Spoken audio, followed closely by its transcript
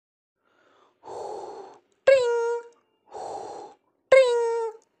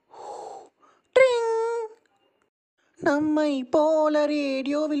நம்மை போல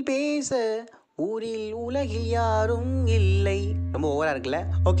ரேடியோவில் பேச ஊரில் உலகில் யாரும் இல்லை. ரொம்ப ஓவரா இருக்குல்ல?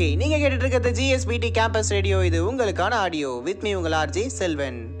 ஓகே, நீங்க கேட்டுட்டு இருக்கிறது GSBT கேம்பஸ் ரேடியோ. இது உங்களுக்கான ஆடியோ. வித் மீ உங்கள் RJ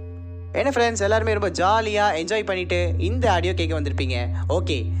செல்வன். என்ன ஃப்ரெண்ட்ஸ், எல்லாருமே ரொம்ப ஜாலியாக என்ஜாய் பண்ணிட்டு இந்த ஆடியோ கேட்க வந்திருப்பீங்க.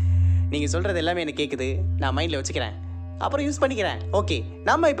 ஓகே, நீங்கள் சொல்கிறது எல்லாமே எனக்கு கேட்குது. நான் மைண்டில் வச்சுக்கிறேன், அப்புறம் யூஸ் பண்ணிக்கிறேன். ஓகே,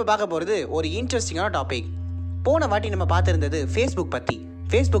 நம்ம இப்போ பார்க்க போகிறது ஒரு இன்ட்ரெஸ்டிங்கான டாபிக். போன வாட்டி நம்ம பார்த்துருந்தது ஃபேஸ்புக் பற்றி.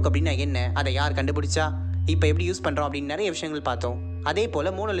 ஃபேஸ்புக் அப்படின்னா என்ன, அதை யார் கண்டுபிடிச்சா, இப்போ எப்படி யூஸ் பண்ணுறோம் அப்படின்னு நிறைய விஷயங்கள் பார்த்தோம். அதே போல்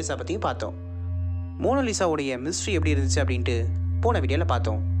மோனோலிசா பற்றியும் பார்த்தோம். மோனோலிசாவுடைய மிஸ்ட்ரி எப்படி இருந்துச்சு அப்படின்ட்டு போன வீடியோவில்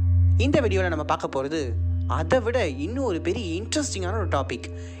பார்த்தோம். இந்த வீடியோவில் நம்ம பார்க்க போகிறது அதை விட இன்னும் ஒரு பெரிய இன்ட்ரெஸ்டிங்கான ஒரு டாபிக்.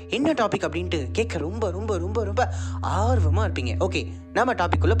 என்ன டாபிக் அப்படின்ட்டு கேட்க ரொம்ப ரொம்ப ரொம்ப ரொம்ப ஆர்வமாக இருப்பீங்க. ஓகே, நம்ம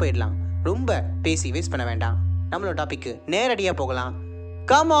டாபிக்குள்ளே போயிடலாம். ரொம்ப பேசி வேஸ்ட் பண்ண வேண்டாம். நம்மளோட டாபிக்கு நேரடியாக போகலாம்.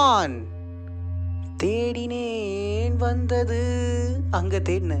 Come on. தேடினேன் வந்தது, அங்கே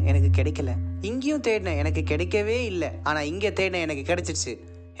தேடினேன் எனக்கு கிடைக்கல, இங்கேயும் தேடினேன் எனக்கு கிடைக்கவே இல்லை, ஆனால் இங்கே தேடினேன் எனக்கு கிடைச்சிருச்சு.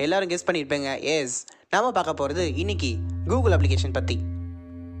 எல்லாரும் கெஸ் பண்ணியிருப்பேங்க. எஸ், நம்ம பார்க்க போகிறது இன்னைக்கு கூகுள் அப்ளிகேஷன் பற்றி.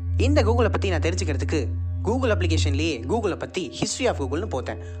 இந்த கூகுளை பற்றி நான் தெரிஞ்சுக்கிறதுக்கு கூகுள் அப்ளிகேஷன்லேயே கூகுளை பற்றி ஹிஸ்ட்ரி ஆஃப் கூகுள்னு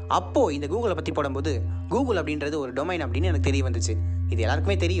போத்தேன். அப்போது இந்த கூகுளை பற்றி போடும்போது கூகுள் அப்படின்றது ஒரு டொமைன் அப்படின்னு எனக்கு தெரிய வந்துச்சு. இது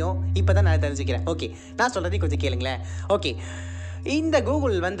எல்லாருக்குமே தெரியும், இப்போ தான் நான் தெரிஞ்சுக்கிறேன். ஓகே, நான் சொல்கிறதையும் கொஞ்சம் கேளுங்களேன். ஓகே, இந்த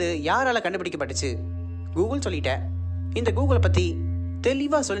கூகுள் யாரால் கண்டுபிடிக்கப்பட்டுச்சு? கூகுள் சொல்லிட்டேன். இந்த கூகுளை பற்றி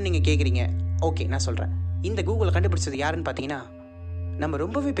தெளிவாக சொல்லி நீங்கள் கேட்குறீங்க. ஓகே, நான் சொல்கிறேன். இந்த கூகுளை கண்டுபிடிச்சது யாருன்னு பார்த்தீங்கன்னா, நம்ம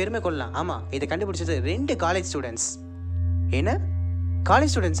ரொம்பவே பெருமை கொள்ளலாம். ஆமாம், இதை கண்டுபிடிச்சது 2 காலேஜ் ஸ்டூடெண்ட்ஸ். என்ன,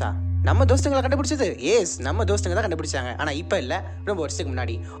 காலேஜ் ஸ்டூடெண்ட்ஸா? நம்ம தோஸ்துங்களை கண்டுபிடிச்சது? எஸ், நம்ம தோஸ்துங்க தான் கண்டுபிடிச்சாங்க. ஆனால் இப்போ இல்லை, ரொம்ப வருஷத்துக்கு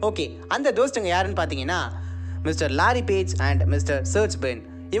முன்னாடி. ஓகே, அந்த தோஸ்துங்க யாருன்னு பார்த்தீங்கன்னா mister lorry page and mister search pen.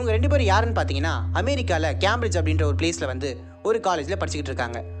 இவங்க 2 பேரும் யாருன்னு பார்த்தீங்கன்னா, அமெரிக்காவில் கேம்பிரிட்ஜ் அப்படின்ற ஒரு பிளேஸில் ஒரு காலேஜில் படிச்சுக்கிட்டு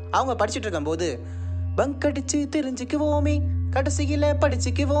இருக்காங்க. அவங்க படிச்சுட்டு இருக்கும்போது பங்க் அடிச்சு தெரிஞ்சுக்குவோமே, கடைசியில்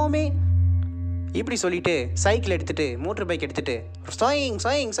படிச்சுக்குவோமே இப்படி சொல்லிட்டு சைக்கிள் எடுத்துகிட்டு மோட்டர் பைக் எடுத்துகிட்டு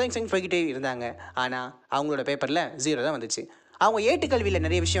சாயிங் போய்கிட்டே இருந்தாங்க. ஆனால் அவங்களோட பேப்பரில் 0 தான் வந்துச்சு. அவங்க ஏட்டுக்கல்வியில்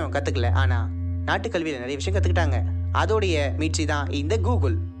நிறைய விஷயம் கற்றுக்கல, ஆனால் நாட்டுக்கல்வியில் நிறைய விஷயம் கற்றுக்கிட்டாங்க. அதோடைய மீட்சி தான் இந்த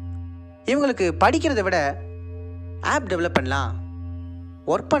கூகுள். இவங்களுக்கு படிக்கிறத விட ஆப் டெவலப் பண்ணலாம்,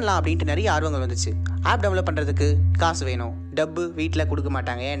 ஒர்க் பண்ணலாம் அப்படின்ட்டு நிறைய ஆர்வங்கள் வந்துச்சு. ஆப் டெவலப் பண்ணுறதுக்கு காசு வேணும். டப்பு வீட்டில் கொடுக்க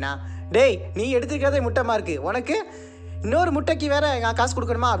மாட்டாங்க. ஏன்னா, டேய் நீ எடுத்துக்கிறதே முட்டை மார்க்கு, உனக்கு இன்னொரு முட்டைக்கு வேற காசு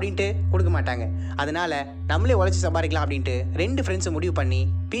கொடுக்கணுமா அப்படின்ட்டு கொடுக்க மாட்டாங்க. அதனால நம்மளே உழைச்சி சம்பாதிக்கலாம் அப்படின்ட்டு 2 ஃப்ரெண்ட்ஸும் முடிவு பண்ணி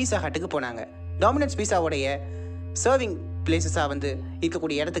பீஸா ஹட்டுக்கு போனாங்க. டாமினன்ஸ் பீஸாவோடைய சர்விங் பிளேசஸாக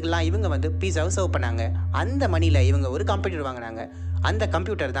இருக்கக்கூடிய இடத்துக்கெல்லாம் இவங்க பீஸாவை சர்வ் பண்ணாங்க. அந்த மணியில் இவங்க ஒரு கம்ப்யூட்டர் வாங்கினாங்க. அந்த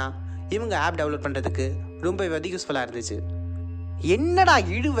கம்ப்யூட்டர் தான் இவங்க ஆப் டெவலப் பண்ணுறதுக்கு ரொம்ப யூஸ்ஃபுல்லாக இருந்துச்சு. என்னடா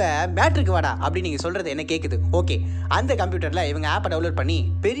இழுவ, பேட்டருக்கு வாடா அப்படின்னு நீங்கள் சொல்கிறது என்ன கேட்குது. ஓகே, அந்த கம்ப்யூட்டரில் இவங்க ஆப்பை டெவலப் பண்ணி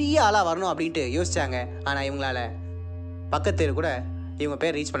பெரிய ஆளாக வரணும் அப்படின்ட்டு யோசிச்சாங்க. ஆனால் இவங்களால பக்கத்து கூட இவங்க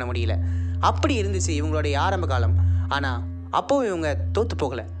பேர் ரீச் பண்ண முடியல. அப்படி இருந்துச்சு இவங்களுடைய ஆரம்ப காலம். ஆனால் அப்போவும் இவங்க தோற்று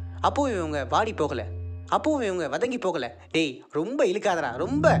போகலை, அப்போவும் இவங்க வாடி போகலை, அப்போவும் இவங்க வதங்கி போகலை. டேய் ரொம்ப இழுக்காதரா,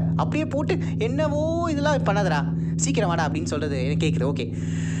 ரொம்ப அப்படியே போட்டு என்னவோ இதெல்லாம் பண்ணாதரா, சீக்கிரம் வாடா அப்படின்னு சொல்கிறது எனக்கு கேட்குது. ஓகே,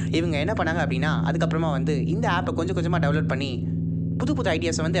 இவங்க என்ன பண்ணாங்க அப்படின்னா, அதுக்கப்புறமா இந்த ஆப்பை கொஞ்சம் கொஞ்சமாக டெவலப் பண்ணி புது புது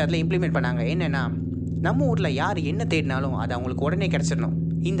ஐடியாஸை அதில் இம்ப்ளிமெண்ட் பண்ணாங்க. என்னென்னா, நம்ம ஊரில் யார் என்ன தேடினாலும் அது அவங்களுக்கு உடனே கிடச்சிடணும்.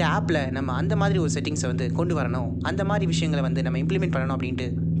 இந்த ஆப்பில் நம்ம அந்த மாதிரி ஒரு செட்டிங்ஸை கொண்டு வரணும், அந்த மாதிரி விஷயங்களை நம்ம இம்ப்ளிமெண்ட் பண்ணணும் அப்படின்ட்டு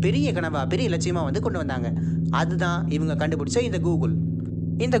பெரிய கனவாக பெரிய லட்சியமாக கொண்டு வந்தாங்க. அதுதான் இவங்க கண்டுபிடிச்ச இந்த கூகுள்.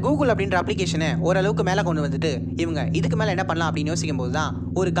 இந்த கூகுள் அப்படின்ற அப்ளிகேஷனை ஓரளவுக்கு மேலே கொண்டு வந்துட்டு இவங்க இதுக்கு மேலே என்ன பண்ணலாம் அப்படின்னு யோசிக்கும் போது தான்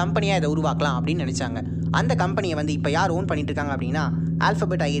ஒரு கம்பெனியாக இதை உருவாக்கலாம் அப்படின்னு நினச்சாங்க. அந்த கம்பெனியை இப்போ யார் ஓன் பண்ணிட்டு இருக்காங்க அப்படின்னா,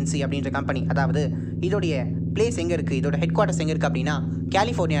 ஆல்ஃபபெட் INC அப்படின்ற கம்பெனி. அதாவது இதோடைய பிளேஸ் எங்கே இருக்குது, இதோட ஹெட் குவார்ட்டர்ஸ் எங்கே இருக்குது அப்படின்னா,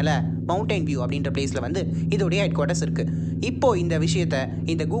 கலிஃபோர்னியாவில் மவுண்டைன் வியூ அப்படின்ற பிளேஸில் இதோடைய ஹெட் குவார்ட்டர்ஸ் இருக்குது. இப்போது இந்த விஷயத்தை,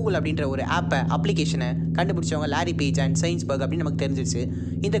 இந்த கூகுள் அப்படின்ற ஒரு ஆப்பை அப்ளிகேஷனை கண்டுபிடிச்சவங்க லாரி பேஜ் அண்ட் சயின்ஸ்பர்க் அப்படின்னு நமக்கு தெரிஞ்சிருச்சு.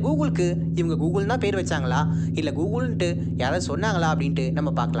 இந்த கூகுளுக்கு இவங்க கூகுள் தான் பேர் வச்சாங்களா, இல்லை கூகுள்ன்ட்டு யாராவது சொன்னாங்களா அப்படின்ட்டு நம்ம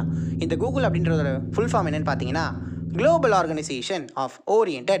பார்க்கலாம். இந்த கூகுள் அப்படின்றதோட ஃபுல் ஃபார்ம் என்னன்னு பார்த்தீங்கன்னா, global organisation of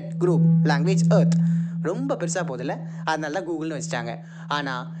oriented group language earth. ரொம்ப பெருசாக போதில்லை, அதனால தான் கூகுள்னு வச்சுட்டாங்க.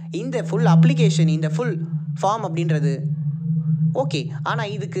 ஆனால் இந்த ஃபுல் அப்ளிகேஷன், இந்த ஃபுல் ஃபார்ம் அப்படின்றது ஓகே, ஆனால்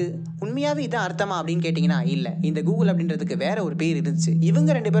இதுக்கு உண்மையாகவே இதான் அர்த்தமா அப்படின்னு கேட்டிங்கன்னா இல்லை. இந்த கூகுள் அப்படின்றதுக்கு வேற ஒரு பேர் இருந்துச்சு. இவங்க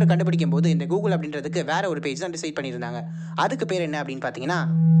 2 பேரும் கண்டுபிடிக்கும் போது இந்த கூகுள் அப்படின்றதுக்கு வேற ஒரு பேஜ் தான் டிசைட் பண்ணியிருந்தாங்க. அதுக்கு பேர் என்ன அப்படின்னு பார்த்தீங்கன்னா,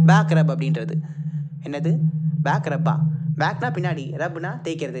 பேக் ரப் அப்படின்றது. என்னது பேக் ரப்பா? பேக்னா பின்னாடி, ரப்னா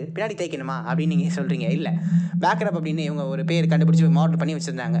தேய்க்கிறது, பின்னாடி தேய்க்கணுமா அப்படின்னு நீங்கள் சொல்கிறீங்க. இல்லை, பேக் ரப் அப்படின்னு இவங்க ஒரு பேர் கண்டுபிடிச்சி மாடல் பண்ணி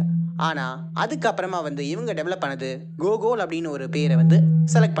வச்சுருந்தாங்க. ஆனால் அதுக்கப்புறமா இவங்க டெவலப் பண்ணது கோகோல் அப்படின்னு ஒரு பேரை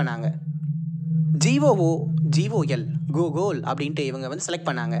செலக்ட் பண்ணாங்க. GOOL கோகோல் அப்படின்ட்டு இவங்க செலக்ட்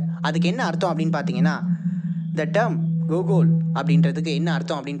பண்ணாங்க. அதுக்கு என்ன அர்த்தம் அப்படின்னு பார்த்தீங்கன்னா, த டேர்ம் கோகோல் அப்படின்றதுக்கு என்ன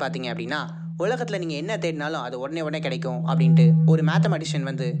அர்த்தம் அப்படின்னு பார்த்தீங்க அப்படின்னா, உலகத்தில் நீங்கள் என்ன தேடினாலும் அது உடனே கிடைக்கும் அப்படின்ட்டு ஒரு மேத்தமெட்டிஷியன்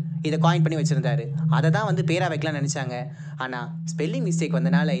வந்து இதை காயின் பண்ணி வச்சுருந்தாரு. அதை தான் வந்து பேராக வைக்கலாம்னு நினச்சாங்க. ஆனால் ஸ்பெல்லிங் மிஸ்டேக்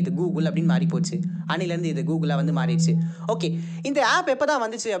வந்தனால இது கூகுள் அப்படின்னு மாறி போச்சு. அன்னிலேருந்து இது கூகுளாக வந்து மாறிடுச்சு. ஓகே, இந்த ஆப் எப்போ தான்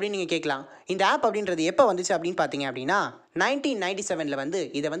வந்துச்சு அப்படின்னு நீங்கள் கேட்கலாம். இந்த ஆப் அப்படின்றது எப்போ வந்துச்சு அப்படின்னு பார்த்தீங்க அப்படின்னா 1997 வந்து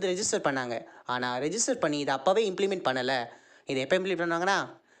இதை வந்து ரெஜிஸ்டர் பண்ணாங்க. ஆனால் ரெஜிஸ்டர் பண்ணி இதை அப்போவே இம்ப்ளிமெண்ட் பண்ணலை. இதை எப்போ இம்ப்ளிமெண்ட் பண்ணாங்கன்னா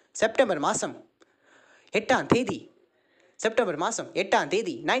செப்டம்பர் மாதம்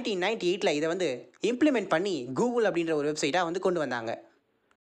 8 1998 இதை வந்து இம்ப்ளிமெண்ட் பண்ணி கூகுள் அப்படின்ற ஒரு வெப்சைட்டாக வந்து கொண்டு வந்தாங்க.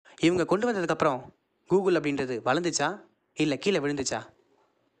 இவங்க கொண்டு வந்ததுக்கப்புறம் கூகுள் அப்படின்றது வளர்ந்துச்சா இல்லை கீழே விழுந்துச்சா?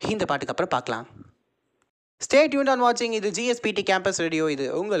 இந்த பாட்டுக்கு அப்புறம் பார்க்கலாம். ஸ்டே டியூன்ட் ஆன் வாட்சிங். இது ஜிஎஸ்பிடி கேம்பஸ் ரேடியோ. இது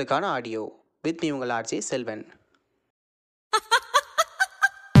உங்களுக்கான ஆடியோ. வித் மீ உங்கள் RJ Selvan.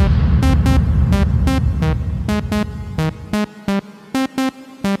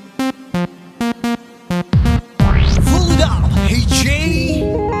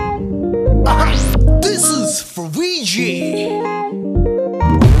 This is for VJ.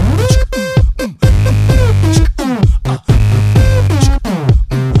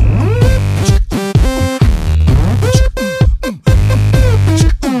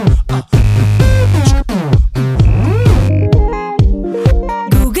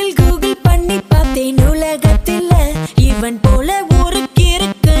 Google பண்ணி பார்த்தேன் உலகத்தில் இவன் போல ஊருக்கு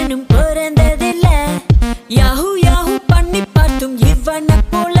இருக்கணும் பிறந்ததில்ல. யாஹூ பண்ணி பார்த்தும் இவனை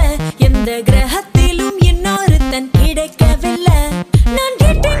போல எந்த கிரகத்திலும் இன்னொருத்தன் கிடைக்கவில்லை. நான்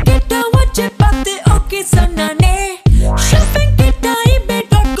கிட்ட வச்சு பார்த்து ஓகே சொன்னானே. ஷாப்பிங் கிட்ட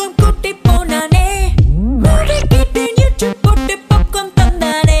eBay.com கூட்டி போனானே. மூவி கிட்ட யூடியூப் போட்டு பாப்கார்ன்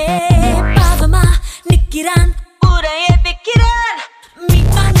தந்தானே. பாவமா நிக்கிறான் ஊரையே விக்கிறான். Meet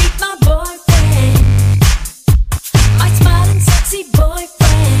my boyfriend, my smiling sexy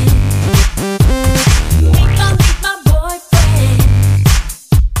boyfriend. Meet my boyfriend,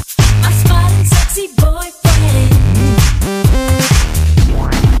 my smiling sexy boyfriend.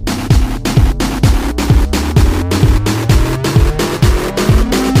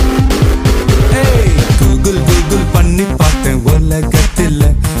 Hey, Google பண்ணி பார்த்தேன் உலகத்தில்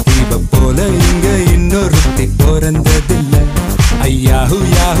இவ போல இங்க இன்னொருத்தி பிறந்ததில்ல.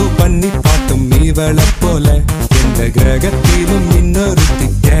 யாஹூ பண்ணி பார்த்தும் இவளை போல எந்த கிரகத்திலும் இன்னொருத்தி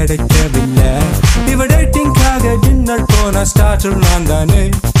கிடைக்கவில்லை. இவ டேட்டிங்காக டின்னர் போன ஸ்டார்டர் நான் தானே.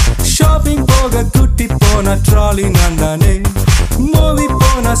 ஷாப்பிங் போக குட்டி போன ட்ராலி நான் தானே. மூவி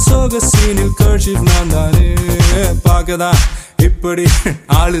போன சோக சீனில் கர்ஷிப் நான் தானே. பார்க்கதான் இப்படி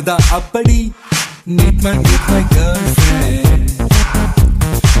ஆளுதான் அப்படி. Meet my girlfriend,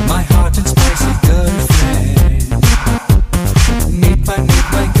 my hot and spicy girlfriend. Meet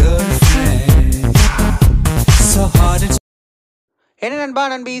my girlfriend, so hot and என்ன நண்பா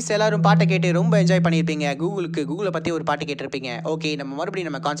நண்பீஸ் எல்லாரும் பாட்டை கேட்டு ரொம்ப என்ஜாய் பண்ணியிருப்பீங்க. கூகுளை பற்றி ஒரு பாட்டு கேட்டிருப்பீங்க. ஓகே, நம்ம மறுபடியும்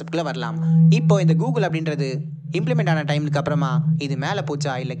நம்ம கான்செப்ட்குள்ளே வரலாம். இப்போ இந்த கூகுள் அப்படின்றது இம்ப்ளிமெண்ட் ஆன டைமுக்கு அப்புறமா இது மேலே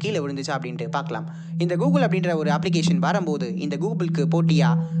போச்சா இல்லை கீழே விழுந்துச்சா அப்படின்ட்டு பார்க்கலாம். இந்த கூகுள் அப்படின்ற ஒரு அப்ளிகேஷன் வரும்போது இந்த கூகுளுக்கு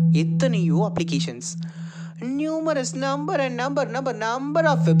போட்டியாக எத்தனையோ applications, numerous number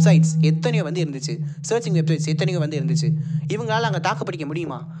of websites எத்தனையோ வந்து இருந்துச்சு. சர்ச்சிங் வெப்சைட்ஸ் எத்தனையோ வந்து இருந்துச்சு. இவங்களால அங்கே தாக்கு பிடிக்க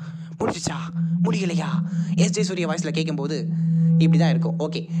முடியுமா? முடிஞ்சிச்சா? முடியலையா? எஸ்ஜே சூர்யா வாய்ஸில் கேட்கும்போது இப்படி தான் இருக்கும்.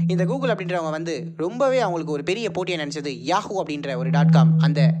 ஓகே, இந்த கூகுள் அப்படின்றவங்க வந்து ரொம்பவே அவங்களுக்கு ஒரு பெரிய போட்டியை நினச்சது யாஹூ அப்படின்ற ஒரு .com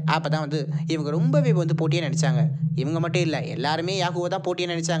அந்த ஆப்பை தான் வந்து இவங்க ரொம்பவே வந்து போட்டியாக நினச்சாங்க. இவங்க மட்டும் இல்லை, எல்லாருமே யாஹூவை தான்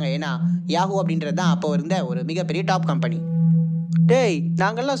போட்டியாக நினச்சாங்க. ஏன்னா யாஹூ அப்படின்றது தான் அப்போ இருந்த ஒரு மிகப்பெரிய டாப் கம்பெனி. டேய்,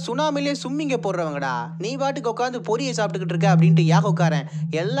 நாங்கள்லாம் சுனாமிலே சும்மிங்க போடுறவங்கடா, நீ பாட்டுக்கு உட்காந்து பொரியை சாப்பிட்டுக்கிட்டு இருக்க அப்படின்ட்டு யாஹூக்காரன்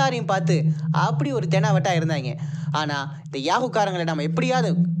எல்லாரையும் பார்த்து அப்படி ஒரு தெனாவட்டாக இருந்தாங்க. ஆனால் இந்த யாஹூக்காரங்களை நம்ம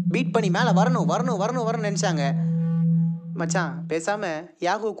எப்படியாவது பீட் பண்ணி மேலே வரணும் நினச்சாங்க. மச்சான், பேசாமல்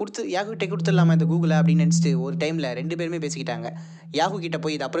யாஹூகிட்ட கொடுத்துடலாமா இந்த கூகுளை அப்படின்னு நினச்சிட்டு ஒரு டைமில் 2 பேருமே பேசிக்கிட்டாங்க. யாஹூ கிட்ட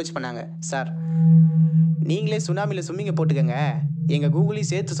போய் இதை அப்ரோச் பண்ணாங்க. சார், நீங்களே சுனாமியில் ஸ்விம்மிங்கை போட்டுக்கங்க, எங்கள் கூகுளையும்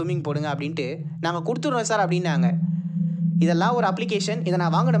சேர்த்து ஸ்விம்மிங் போடுங்க அப்படின்ட்டு நாங்கள் கொடுத்துட்றோம் சார் அப்படின்னாங்க. இதெல்லாம் ஒரு அப்ளிகேஷன், இதை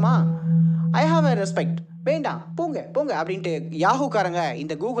நான் வாங்கணுமா? ஐ ஹாவ் அ ரெஸ்பெக்ட், வேண்டாம் போங்க அப்படின்ட்டு யாஹூக்காரங்க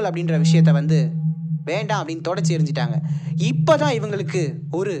இந்த கூகுள் அப்படின்ற விஷயத்த வந்து வேண்டாம் அப்படின்னு தொடச்சி எரிஞ்சிட்டாங்க. இப்போ தான் இவங்களுக்கு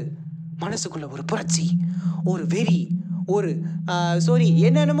ஒரு மனசுக்குள்ள ஒரு புரட்சி, ஒரு வெறி, ஒரு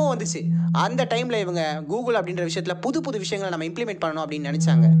என்னென்னமோ வந்துச்சு. அந்த டைமில் இவங்க கூகுள் அப்படின்ற விஷயத்தில் புது விஷயங்களை நம்ம இம்ப்ளிமெண்ட் பண்ணணும் அப்படின்னு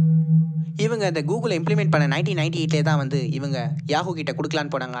நினச்சாங்க. இவங்க இந்த கூகுளை இம்ப்ளிமெண்ட் பண்ண 1998 தான் வந்து இவங்க யாஹூ கிட்ட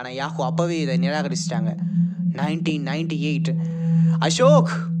கொடுக்கலான்னு போனாங்க. ஆனால் யாஹூ அப்போவே இதை நிராகரிச்சிட்டாங்க. 1998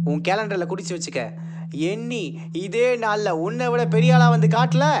 அசோக், உன் கேலண்டரில் குடிச்சு வச்சுக்க, எண்ணி இதே நாளில் உன்னை விட பெரிய ஆளாக வந்து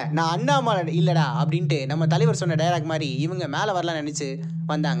காட்டல நான் அண்ணாமலை இல்லைடா அப்படின்ட்டு நம்ம தலைவர் சொன்ன டைலாக் மாதிரி இவங்க மேலே வரலாம்னு நினச்சி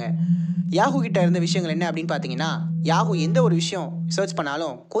வந்தாங்க. யாஹூ கிட்ட இருந்த விஷயங்கள் என்ன அப்படின்னு பார்த்தீங்கன்னா, யாஹூ எந்த ஒரு விஷயம் சர்ச்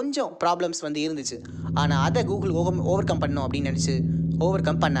பண்ணாலும் கொஞ்சம் ப்ராப்ளம்ஸ் வந்து இருந்துச்சு. ஆனால் அதை கூகுள் ஓவர் கம் பண்ணணும் அப்படின்னு நினச்சி ஓவர்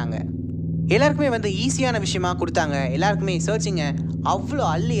கம் பண்ணாங்க. எல்லாருக்குமே வந்து ஈஸியான விஷயமா கொடுத்தாங்க. எல்லாருக்குமே சர்ச்சிங்கை அவ்வளோ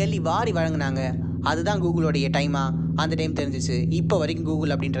அள்ளி அள்ளி வாரி வழங்கினாங்க. அதுதான் கூகுளோடைய டைமா அந்த டைம் தெரிஞ்சிச்சு. இப்போ வரைக்கும்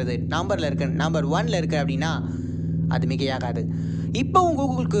கூகுள் அப்படின்றது நம்பர் 1 இருக்கு அப்படின்னா அது மிகையாகாது. இப்போவும்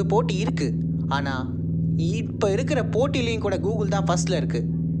கூகுளுக்கு போட்டி இருக்குது. ஆனால் இப்போ இருக்கிற போட்டிலையும் கூட கூகுள் தான் ஃபர்ஸ்ட்டில் இருக்குது.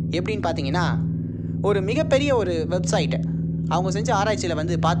 எப்படின்னு பார்த்தீங்கன்னா, ஒரு மிகப்பெரிய ஒரு வெப்சைட் அவங்க செஞ்ச ஆராய்ச்சியில்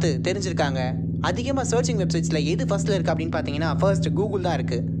வந்து பார்த்து தெரிஞ்சிருக்காங்க. அதிகமாக சர்ச்சிங் வெப்சைட்ஸில் எது ஃபர்ஸ்ட்டில் இருக்குது அப்படின்னு பார்த்தீங்கன்னா, ஃபர்ஸ்ட் கூகுள் தான்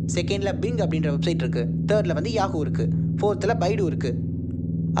இருக்குது. செகண்டில் பிங் அப்படின்ற வெப்சைட் இருக்குது. தேர்டில் வந்து யாஹூ இருக்குது. ஃபோர்த்தில் பைடு இருக்குது.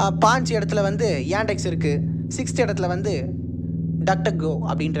 5 இடத்துல வந்து யாண்டெக்ஸ் இருக்குது. 6th இடத்துல வந்து டக்டக்கோ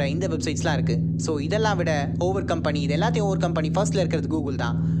அப்படின்ற இந்த வெப்சைட்ஸ்லாம் இருக்குது. ஸோ இதெல்லாம் விட இது எல்லாத்தையும் ஓவர் கம்பெனி ஃபர்ஸ்ட்டில் இருக்கிறது கூகுள்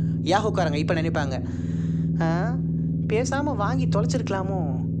தான். யாஹூக்காரங்க இப்போ நினைப்பாங்க, பேசாமல் வாங்கி தொலைச்சிருக்கலாமோ,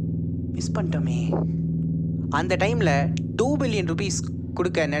 மிஸ் பண்ணிட்டோமே. அந்த டைமில் 2 பில்லியன் ருபீஸ்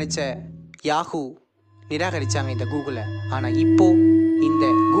கொடுக்க நினச்ச யாஹூ நிராகரித்தாங்க இந்த கூகுளை. ஆனால் இப்போது இந்த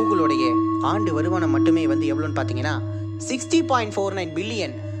கூகுளோடைய ஆண்டு வருமானம் மட்டுமே வந்து எவ்வளோன்னு பார்த்தீங்கன்னா 60.49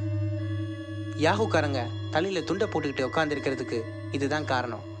 பில்லியன். யாஹூக்காரங்க தலையில் துண்டை போட்டுக்கிட்டு உட்காந்துருக்கிறதுக்கு இதுதான்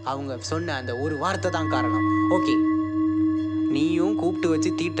காரணம். அவங்க சொன்ன அந்த ஒரு வார்த்தை தான் காரணம். ஓகே, நீயும் கூப்பிட்டு வச்சு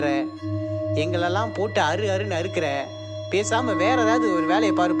தீட்டுற, எங்களெல்லாம் போட்டு அருன்னு அறுக்கிற, பேசாமல் வேற ஏதாவது ஒரு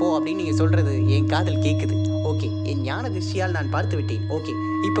வேலையை பார்ப்போ அப்படின்னு நீங்கள் சொல்கிறது என் காதில் கேட்குது. ஓகே, என் ஞான திருஷ்டியால் நான் பார்த்து விட்டேன். ஓகே,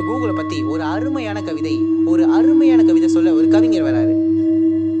 இப்போ கூகுளை பற்றி ஒரு அருமையான கவிதை சொல்ல ஒரு கவிஞர் வராரு.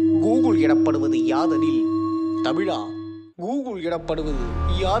 கூகுள் இடப்படுவது யாதனில் தமிழா, கூகுள் இடப்படுவது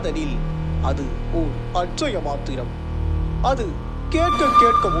யாதனில் அது ஓர் அச்சய மாத்திரம். அது கேட்க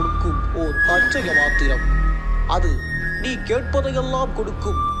கொடுக்கும் ஓர் அச்சய மாத்திரம். அது நீ கேட்பதையெல்லாம்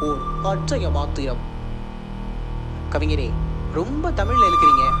கொடுக்கும் ஓர் அச்சய மாத்திரம். கவிஞரே, ரொம்ப தமிழில்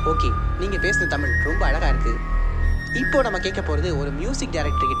இருக்கிறீங்க. ஓகே, நீங்கள் பேசுன தமிழ் ரொம்ப அழகாக இருக்குது. இப்போ நம்ம கேட்க போகிறது ஒரு மியூசிக்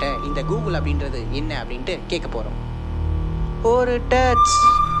டைரக்டர் கிட்ட இந்த கூகுள் அப்படின்றது என்ன அப்படின்ட்டு கேட்க போகிறோம். ஒரு டச்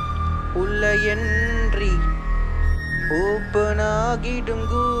உள்ள என்றி ஓப்பன் ஆகிடும்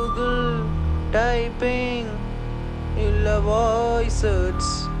கூகுள், டைப்பிங் இல்ல வாய்ஸ்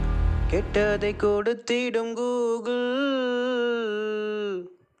சர்ச், கெட்டதை கொடுத்திடும் கூகுள்.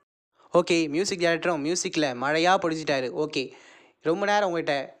 ஓகே, மியூசிக் டைரக்டரும் மியூசிக்கில் மழையாக பொடிச்சிட்டாரு. ஓகே, ரொம்ப நேரம்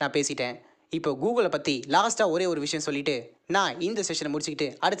உங்கள்கிட்ட நான் பேசிட்டேன். இப்போ கூகுளை பற்றி லாஸ்ட்டாக ஒரே ஒரு விஷயம் சொல்லிவிட்டு நான் இந்த செஷனை முடிச்சுக்கிட்டு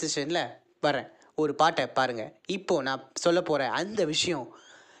அடுத்த செஷனில் வரேன். ஒரு பாட்டை பாருங்கள். இப்போது நான் சொல்ல போகிற அந்த விஷயம்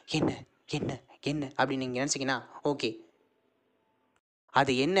என்ன என்ன என்ன அப்படின்னு நீங்கள் நினச்சிங்கன்னா ஓகே,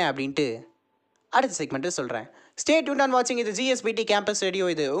 அது என்ன அப்படின்ட்டு அடுத்த செக்மெண்ட்டு சொல்கிறேன். ஸ்டே டியூன்ட் ஆன் வாட்சிங். இது GSBT கேம்பஸ் ரேடியோ.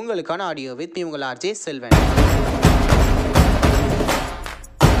 இது உங்களுக்கான ஆடியோ வித் மீ உங்கள் RJ செல்வன்.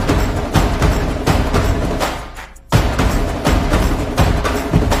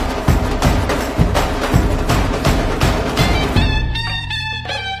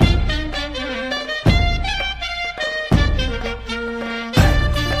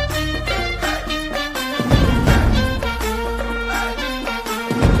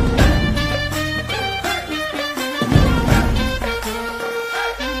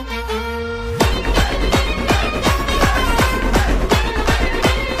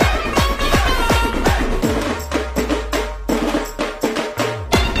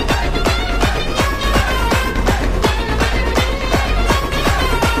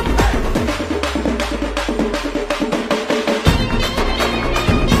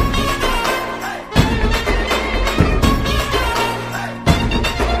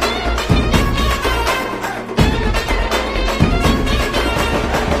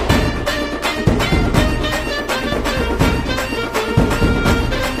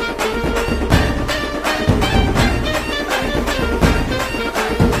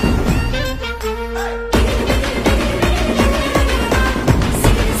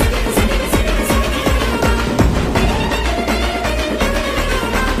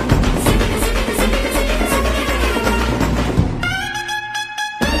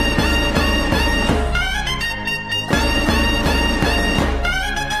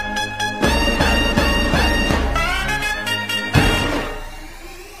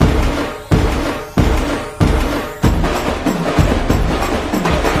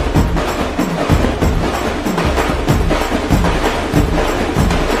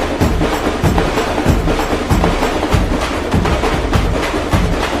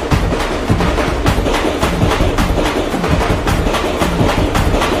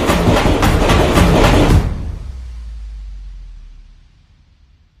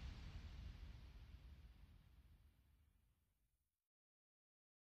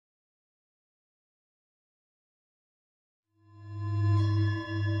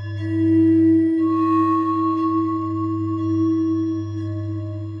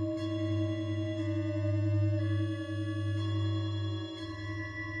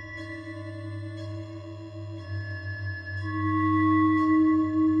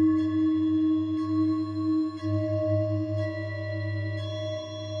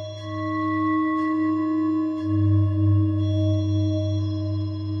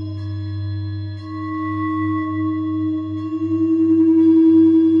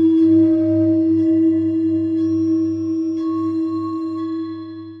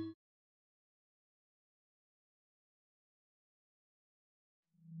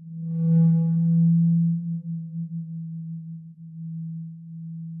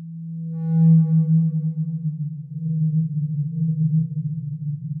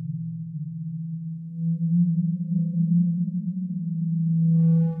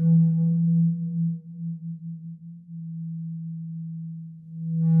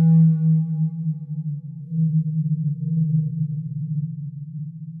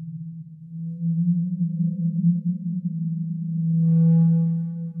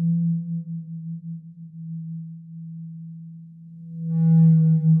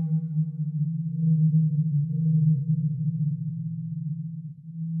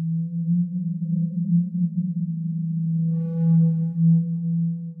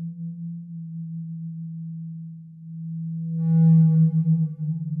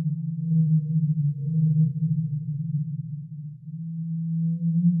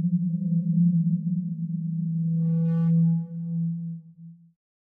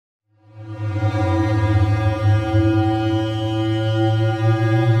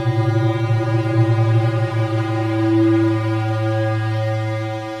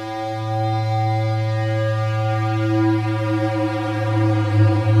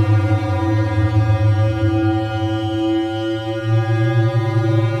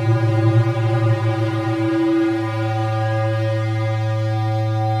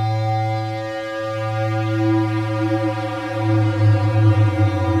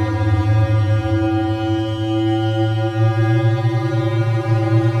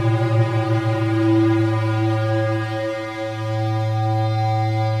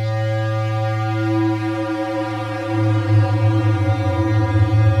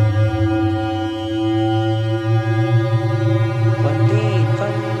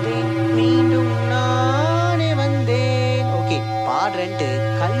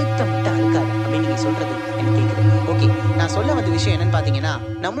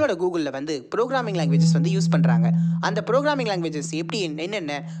 பார்த்தீங்கன்னா நம்மளோட கூகுளில் வந்து ப்ரோக்ராமிங் லாங்குவேஜஸ் வந்து யூஸ் பண்ணுறாங்க. அந்த ப்ரோக்ராமிங் லாங்குவேஜஸ் எப்படி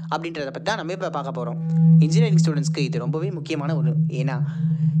என்னென்ன அப்படின்றத பற்றி தான் நம்ம இப்போ பார்க்க போகிறோம். இன்ஜினியரிங் ஸ்டூடெண்ட்ஸ்க்கு இது ரொம்பவே முக்கியமான ஒன்று. ஏன்னா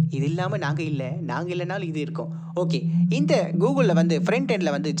இது இல்லாமல் நாங்கள் இல்லைனாலும் இது இருக்கும். ஓகே, இந்த கூகுளில் வந்து ஃப்ரண்ட்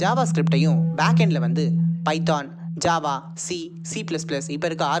எண்டில் வந்து ஜாவா ஸ்கிரிப்டையும் பேக் எண்டில் வந்து பைத்தான், ஜாவா, C++, இப்போ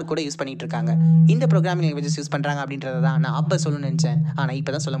இருக்க R கூட யூஸ் பண்ணிகிட்டு இருக்காங்க. இந்த ப்ரோக்ராமிங் லாங்குவேஜஸ் யூஸ் பண்ணுறாங்க அப்படின்றத தான் நான் அப்போ சொல்லணும்னு நினச்சேன். ஆனால்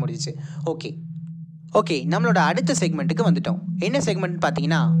இப்போ தான் சொல்ல முடிஞ்சிச்சு. ஓகே, நம்மளோட அடுத்த செக்மெண்ட்டுக்கு வந்துட்டோம். என்ன செக்மெண்ட்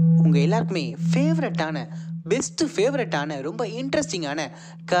பார்த்தீங்கன்னா, உங்கள் எல்லாருக்குமே ஃபேவரட்டான ரொம்ப இன்ட்ரெஸ்டிங்கான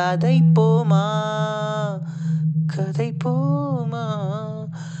கதை போமா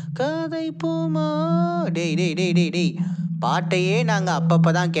டேய் பாட்டையே நாங்கள்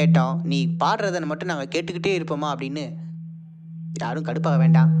அப்பப்போ தான் கேட்டோம், நீ பாடுறதை மட்டும் நாங்கள் கேட்டுக்கிட்டே இருப்போமா அப்படின்னு யாரும் கடுப்பாக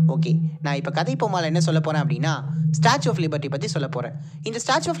வேண்டாம். ஓகே, நான் இப்போ கதை போமால என்ன சொல்ல போகிறேன் அப்படின்னா, ஸ்டாச்சு ஆஃப் லிபர்ட்டி பற்றி சொல்ல போகிறேன். இந்த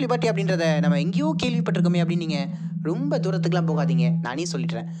ஸ்டாச்சு ஆஃப் லிபர்ட்டி அப்படின்றத நம்ம எங்கேயோ கேள்விப்பட்டிருக்கோமே அப்படின்னு நீங்கள் ரொம்ப தூரத்துக்குலாம் போகாதீங்க, நானே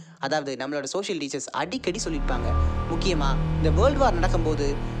சொல்லிடுறேன். அதாவது நம்மளோட சோஷியல் டீச்சர்ஸ் அடிக்கடி சொல்லியிருப்பாங்க. முக்கியமாக இந்த வேர்ல்டு வார் நடக்கும்போது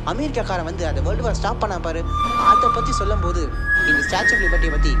அமெரிக்காக்காரன் வந்து அந்த வேர்ல்டு வார் ஸ்டாப் பண்ண பாரு, அதை பற்றி சொல்லும் போது இந்த ஸ்டாச்சு ஆஃப்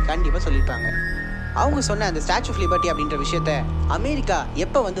லிபர்ட்டியை பற்றி கண்டிப்பாக சொல்லியிருப்பாங்க. அவங்க சொன்ன அந்த ஸ்டாச்சு ஆஃப் லிபர்ட்டி அப்படின்ற விஷயத்த அமெரிக்கா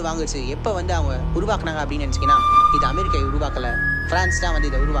எப்போ வந்து வாங்குச்சு, எப்போ வந்து அவங்க உருவாக்குனாங்க அப்படின்னு நினச்சிங்கன்னா, இது அமெரிக்கா உருவாக்கலை, ஃப்ரான்ஸ் தான் வந்து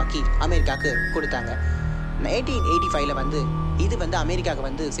இதை உருவாக்கி அமெரிக்காவுக்கு கொடுத்தாங்க. 1885 வந்து இது வந்து அமெரிக்காவுக்கு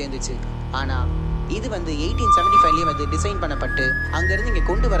வந்து சேர்ந்துச்சு. ஆனால் இது வந்து 1875 வந்து டிசைன் பண்ணப்பட்டு அங்கேருந்து இங்கே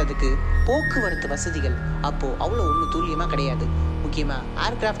கொண்டு வரதுக்கு போக்குவரத்து வசதிகள் அப்போது அவ்வளோ ஒன்றும் துல்லியமாக கிடையாது. முக்கியமாக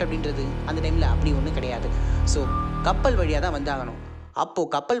ஏர்கிராஃப்ட் அப்படின்றது அந்த டைமில் அப்படி ஒன்றும் கிடையாது. ஸோ கப்பல் வழியாக தான் வந்தாகணும். அப்போது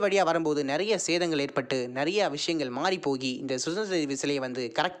கப்பல் வழியாக வரும்போது நிறைய சேதங்கள் ஏற்பட்டு நிறைய விஷயங்கள் மாறி போகி இந்த சுதந்திர தேவி சிலையை வந்து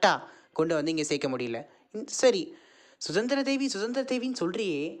கரெக்டாக கொண்டு வந்து இங்கே சேர்க்க முடியல. சரி, சுதந்திர தேவின்னு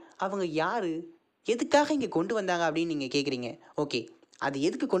சொல்கிறியே, அவங்க யார், எதுக்காக இங்கே கொண்டு வந்தாங்க அப்படின்னு நீங்கள் கேட்குறீங்க. ஓகே, அது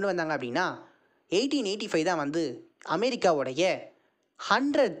எதுக்கு கொண்டு வந்தாங்க அப்படின்னா, 1885 தான் வந்து அமெரிக்காவுடைய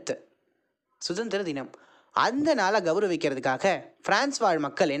 100th சுதந்திர தினம். அந்த நாளை கௌரவிக்கிறதுக்காக பிரான்ஸ் வாழ்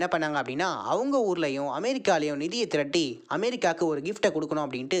மக்கள் என்ன பண்ணாங்க அப்படின்னா, அவங்க ஊர்லேயும் அமெரிக்காலேயும் நிதியை திரட்டி அமெரிக்காவுக்கு ஒரு கிஃப்டை கொடுக்கணும்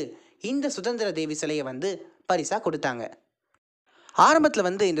அப்படின்ட்டு இந்த சுதந்திர தேவி சிலையை வந்து பரிசாக கொடுத்தாங்க. ஆரம்பத்தில்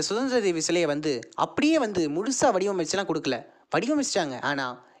வந்து இந்த சுதந்திர தேவி சிலையை வந்து அப்படியே வந்து முழுசாக வடிவமைச்சுலாம் கொடுக்கல, வடிவமைச்சிட்டாங்க.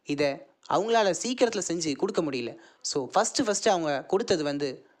 ஆனால் இதை அவங்களால சீக்கிரத்தில் செஞ்சு கொடுக்க முடியல. ஸோ ஃபஸ்ட்டு அவங்க கொடுத்தது வந்து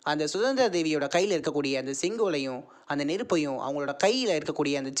அந்த சுதந்திர தேவியோட கையில் இருக்கக்கூடிய அந்த செங்கோலையும் அந்த நெருப்பையும் அவங்களோட கையில்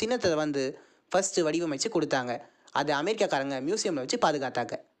இருக்கக்கூடிய அந்த சின்னத்தை வந்து ஃபஸ்ட்டு வடிவமைச்சு கொடுத்தாங்க. அதை அமெரிக்காக்காரங்க மியூசியமில் வச்சு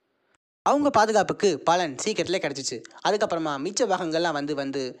பாதுகாத்தாங்க. அவங்க பாதுகாப்புக்கு பலன் சீக்கிரத்தில் கிடச்சிச்சு. அதுக்கப்புறமா மிச்ச பாகங்கள்லாம்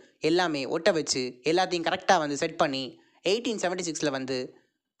வந்து எல்லாமே ஒட்ட வச்சு எல்லாத்தையும் கரெக்டாக வந்து செட் பண்ணி 1876 வந்து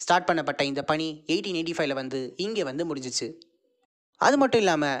ஸ்டார்ட் பண்ணப்பட்ட இந்த பணி 1885 வந்து இங்கே வந்து முடிஞ்சிச்சு. அது மட்டும்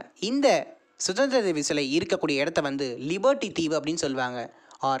இல்லாமல் இந்த சுதந்திர தேவி சிலை இருக்கக்கூடிய இடத்த வந்து லிபர்ட்டி தீவு அப்படின்னு சொல்லுவாங்க,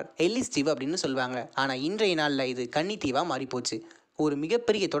 ஆர் எல்லிஸ் தீவு அப்படின்னு சொல்லுவாங்க. ஆனால் இன்றைய நாளில் இது கன்னி தீவாக மாறிப்போச்சு. ஒரு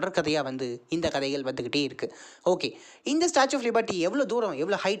மிகப்பெரிய தொடர்கதையாக வந்து இந்த கதைகள் வந்துக்கிட்டே இருக்குது. ஓகே, இந்த ஸ்டாச்சு ஆஃப் லிபர்ட்டி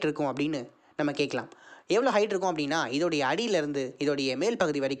எவ்வளோ ஹைட் இருக்கும் அப்படின்னு நம்ம கேட்கலாம். எவ்வளோ ஹைட் இருக்கும் அப்படின்னா, இதோடைய அடியிலேருந்து இதோடைய மேல்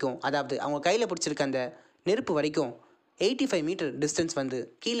பகுதி வரைக்கும், அதாவது அவங்க கையில் பிடிச்சிருக்க அந்த நெருப்பு வரைக்கும் 85 மீட்டர் டிஸ்டன்ஸ் வந்து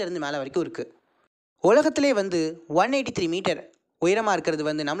கீழேருந்து மேலே வரைக்கும் இருக்குது. உலகத்திலே வந்து 183 மீட்டர் உயரமாக இருக்கிறது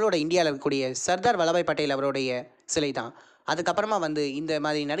வந்து நம்மளோட இந்தியாவில் இருக்கக்கூடிய சர்தார் வல்லபாய் பட்டேல் அவருடைய சிலை தான். அதுக்கப்புறமா வந்து இந்த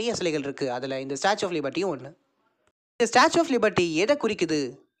மாதிரி நிறைய சிலைகள் இருக்குது. அதில் இந்த ஸ்டாச்சு ஆஃப் லிபர்ட்டியும் ஒன்று. இந்த ஸ்டாச்சு ஆஃப் லிபர்ட்டி எதை குறிக்குது,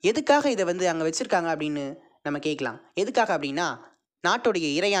 எதுக்காக இதை வந்து அங்கே வச்சுருக்காங்க அப்படின்னு நம்ம கேட்கலாம். எதுக்காக அப்படின்னா, நாட்டுடைய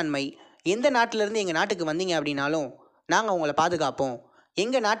இறையாண்மை, எந்த நாட்டிலேருந்து எங்கள் நாட்டுக்கு வந்தீங்க அப்படின்னாலும் நாங்கள் உங்களை பாதுகாப்போம்,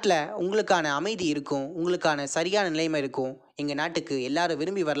 எங்கள் நாட்டில் உங்களுக்கான அமைதி இருக்கும், உங்களுக்கான சரியான நிலைமை இருக்கும், எங்கள் நாட்டுக்கு எல்லாரும்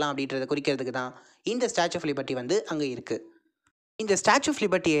விரும்பி வரலாம் அப்படின்றத குறிக்கிறதுக்கு தான் இந்த ஸ்டாச்சு ஆஃப் லிபர்ட்டி வந்து அங்கே இருக்குது. இந்த ஸ்டாச்சு ஆஃப்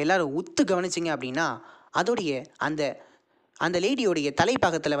லிபர்ட்டியை எல்லோரும் உத்து கவனிச்சிங்க அப்படின்னா, அதோடைய அந்த லேடியோடைய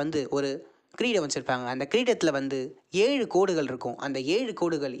தலைப்பாகத்தில் வந்து ஒரு கிரீடம் வச்சுருப்பாங்க. அந்த கிரீடத்தில் வந்து 7 கோடுகள் இருக்கும். அந்த 7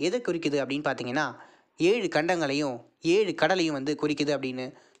 கோடுகள் எதை குறிக்குது அப்படின்னு பார்த்தீங்கன்னா, 7 கண்டங்களையும் 7 கடலையும் வந்து குறிக்குது அப்படின்னு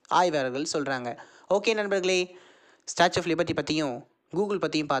ஆய்வாளர்கள் சொல்கிறாங்க. ஓகே நண்பர்களே, ஸ்டாச்சு ஆஃப் லிபர்ட்டி பற்றியும் கூகுள்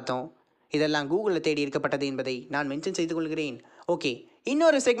பற்றியும் பார்த்தோம். இதெல்லாம் கூகுளில் தேடி இருக்கப்பட்டது என்பதை நான் மென்ஷன் செய்து கொள்கிறேன். ஓகே,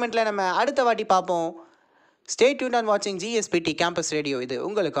 இன்னொரு செக்மெண்ட்டில் நம்ம அடுத்த வாட்டி பார்ப்போம். ஸ்டே டியூன்ட் ஆன் வாட்சிங் GSPT கேம்பஸ் ரேடியோ. இது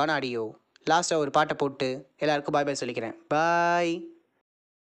உங்களுக்கான ஆடியோ. லாஸ்ட்டாக ஒரு பாட்டை போட்டு எல்லாருக்கும் பாய் பாய் சொல்லிக்கிறேன். பாய்.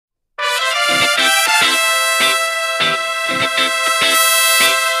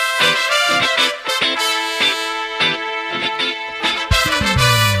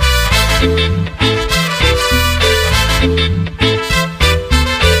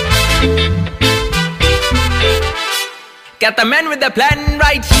 Got the man with the plan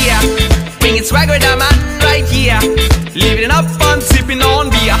right here, bringing swag with the man right here, living up on sipping on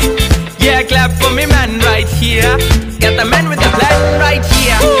beer. Yeah, clap for me man right here. Got the man with the plan right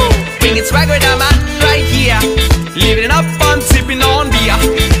here, bringing swag with the man right here, living up on sipping on beer.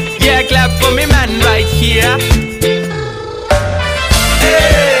 for me man right here.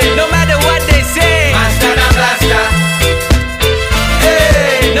 Hey, no matter what they say, Master the Blaster.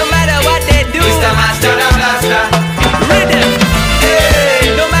 Hey, no matter what they do, Mr. Master the Blaster. Rhythm.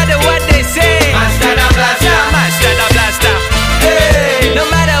 Hey, no matter what they say, Master the Blaster. Master the Blaster. Hey, no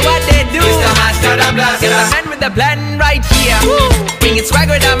matter what they do, Mr. Master the Blaster. Get the man with the plan right here. Bringing swag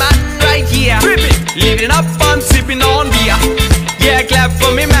with the man right here. Living up on sipping on beer. Yeah, clap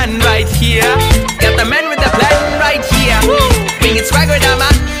for me man right here.